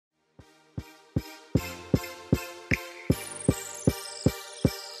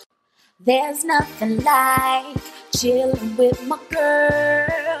There's nothing like chilling with my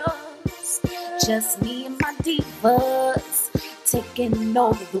girls. Just me and my divas taking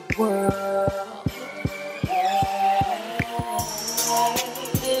over the world.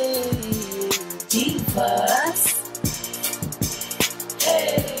 Divas.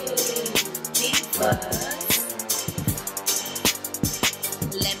 Hey, divas.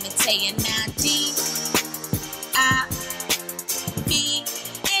 Let me tell you now, D-I-V-A-S.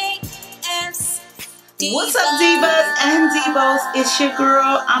 What's up, divas and divos? It's your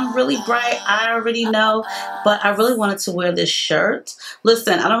girl. I'm really bright. I already know, but I really wanted to wear this shirt.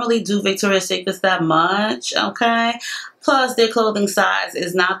 Listen, I don't really do Victoria's Secrets that much, okay? Plus, their clothing size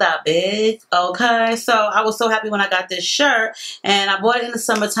is not that big, okay? So, I was so happy when I got this shirt, and I bought it in the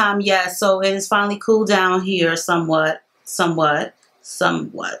summertime, yes, so it has finally cooled down here somewhat. And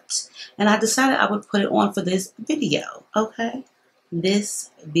I decided I would put it on for this video, okay?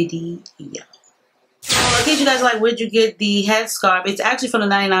 This video. In case you guys are like, where'd you get the headscarf? It's actually from the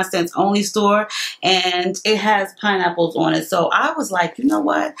 99 cents only store, and it has pineapples on it. So I was like, you know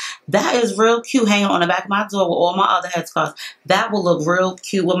what? That is real cute hanging on the back of my door with all my other headscarves. That will look real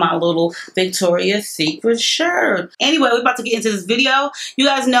cute with my little Victoria's Secret shirt. Anyway, we're about to get into this video. You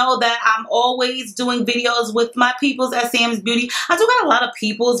guys know that I'm always doing videos with my peoples at Sam's Beauty. I do got a lot of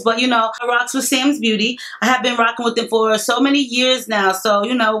peoples, but you know, I rocks with Sam's Beauty. I have been rocking with them for so many years now. So,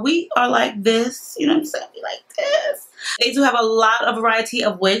 you know, we are like this, you know what I'm saying? We like this. They do have a lot of variety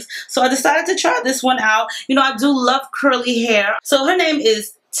of wigs, so I decided to try this one out. You know, I do love curly hair. So her name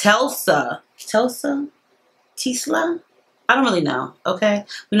is Tesla. I don't really know, okay?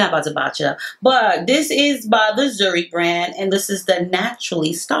 We're not about to botch it up. But this is by the Zury brand, and this is the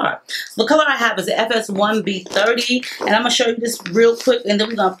Naturally Star. So the color I have is the FS1B30, and I'm going to show you this real quick, and then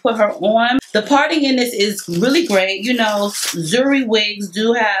we're going to put her on. The parting in this is really great. You know, Zury wigs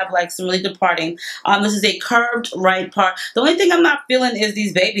do have like some really good parting. This is a curved right part. The only thing I'm not feeling is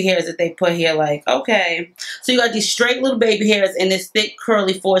these baby hairs that they put here. Like, okay. So you got these straight little baby hairs and this thick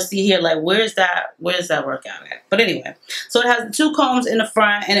curly 4C here. Like, where's that workout at? But anyway, so it has the two combs in the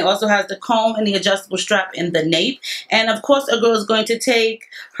front, and it also has the comb and the adjustable strap in the nape. And of course, a girl is going to take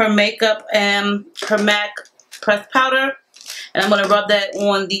her makeup and her MAC pressed powder, and I'm going to rub that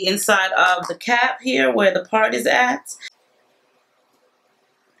on the inside of the cap here where the part is at.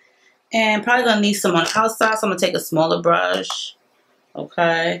 And probably going to need some on the outside, so I'm going to take a smaller brush.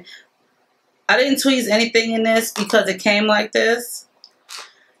 Okay. I didn't tweeze anything in this because it came like this.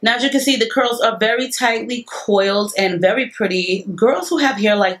 Now, as you can see, the curls are very tightly coiled and very pretty. Girls who have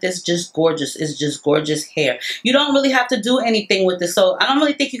hair like this, just gorgeous. It's just gorgeous hair. You don't really have to do anything with this. So I don't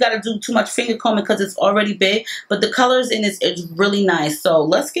really think you got to do too much finger combing because it's already big. But the colors in this is really nice. So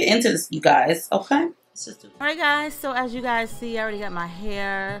let's get into this, you guys. Okay? Alright guys, so as you guys see, I already got my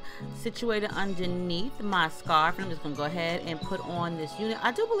hair situated underneath my scarf, and I'm just going to go ahead and put on this unit.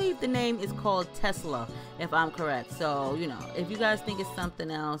 I do believe the name is called Tesla, if I'm correct. So, you know, if you guys think it's something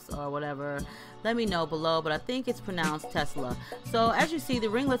else or whatever, let me know below, but I think it's pronounced Tesla. So as you see,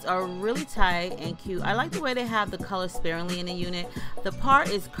 the ringlets are really tight and cute. I like the way they have the color sparingly in the unit. The part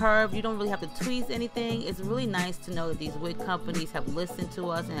is curved. You don't really have to tweeze anything. It's really nice to know that these wig companies have listened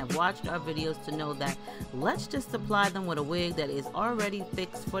to us and have watched our videos to know that let's just supply them with a wig that is already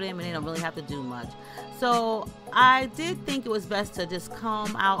fixed for them and they don't really have to do much. So I did think it was best to just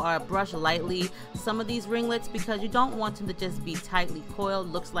comb out or brush lightly some of these ringlets because you don't want them to just be tightly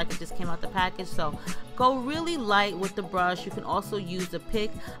coiled. Looks like it just came out the package. So go really light with the brush. You can also use a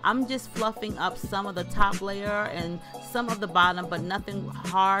pick. I'm just fluffing up some of the top layer and some of the bottom, but nothing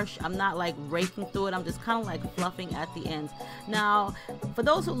harsh. I'm not like raking through it. I'm just kind of like fluffing at the ends. Now, for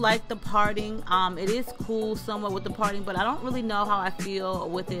those who like the parting, it is cool somewhat with the parting, but I don't really know how I feel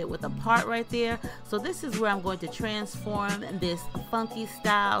with it with a part right there. So this is where I'm going to transform this funky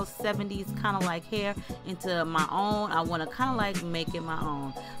style 70s kind of like hair into my own. I want to kind of like make it my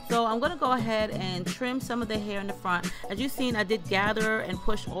own. So I'm going to go ahead and trim some of the hair in the front. As you've seen, I did gather and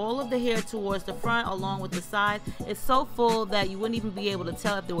push all of the hair towards the front along with the side. It's so full that you wouldn't even be able to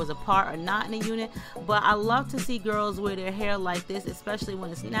tell if there was a part or not in the unit. But I love to see girls wear their hair like this, especially when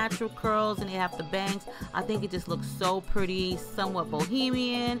it's natural curls and they have the bangs. I think it just looks so pretty, somewhat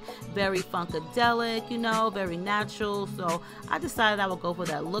bohemian, very funkadelic, you know, very natural. So I decided I would go for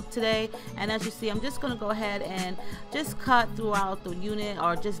that look today. And as you see, I'm just going to go ahead and just cut throughout the unit,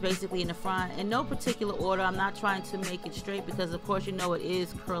 or just basically in the front, in no particular order. I'm not trying to make it straight because of course you know it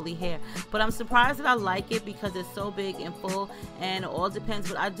is curly hair, but I'm surprised that I like it because it's so big and full, and it all depends,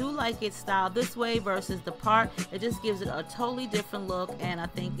 but I do like it styled this way versus the part. It just gives it a totally different look, and I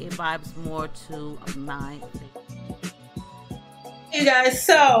think it vibes more to my face. Hey guys,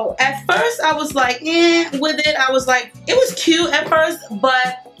 so at first I was like, with it. I was like, it was cute at first,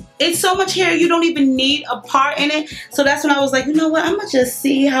 but it's so much hair you don't even need a part in it. So that's when I was like, you know what, I'm gonna just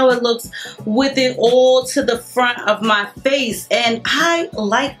see how it looks with it all to the front of my face. And I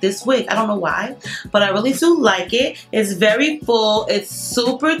like this wig. I don't know why, but I really do like it. It's very full. It's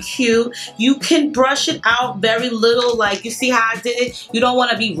super cute. You can brush it out very little, like you see how I did it. You don't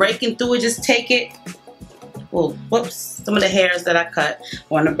want to be raking through it. Just take it. Oh, whoops, some of the hairs that I cut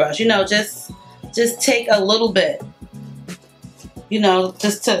on the brush. You know, just take a little bit. You know,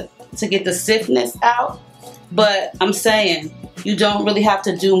 just to get the stiffness out. But I'm saying, you don't really have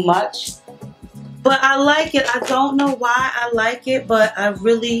to do much. But I like it. I don't know why I like it, but I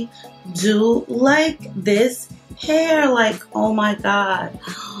really do like this hair. Like, oh my God.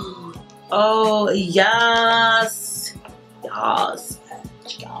 Oh, yes. Yes.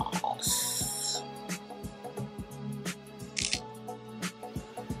 Yes.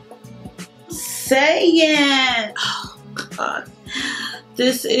 Saying, oh God,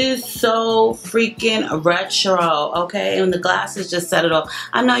 this is so freaking retro, okay? And the glasses just set it off.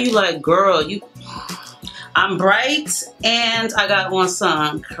 I know you like, girl, I'm bright and I got on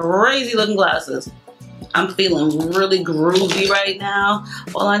some crazy looking glasses. I'm feeling really groovy right now.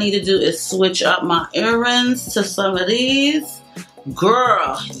 All I need to do is switch up my earrings to some of these.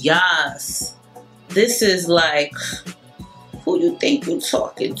 Girl, yes. This is like, who you think you're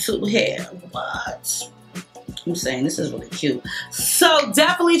talking to here? What? I'm saying this is really cute. So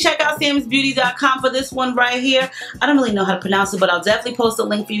definitely check out samsbeauty.com for this one right here. I don't really know how to pronounce it, but I'll definitely post a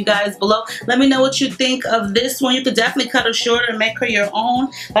link for you guys below. Let me know what you think of this one. You could definitely cut her shorter and make her your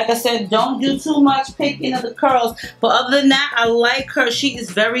own. Like I said, don't do too much picking of the curls. But other than that, I like her. She is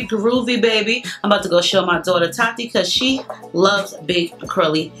very groovy, baby. I'm about to go show my daughter Tati because she loves big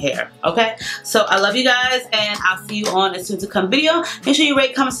curly hair. Okay? So I love you guys, and I'll see you on a soon to come video. Make sure you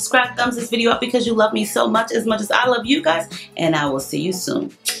rate, comment, subscribe, thumbs this video up because you love me so much as I love you guys, and I will see you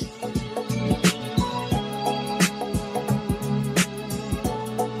soon.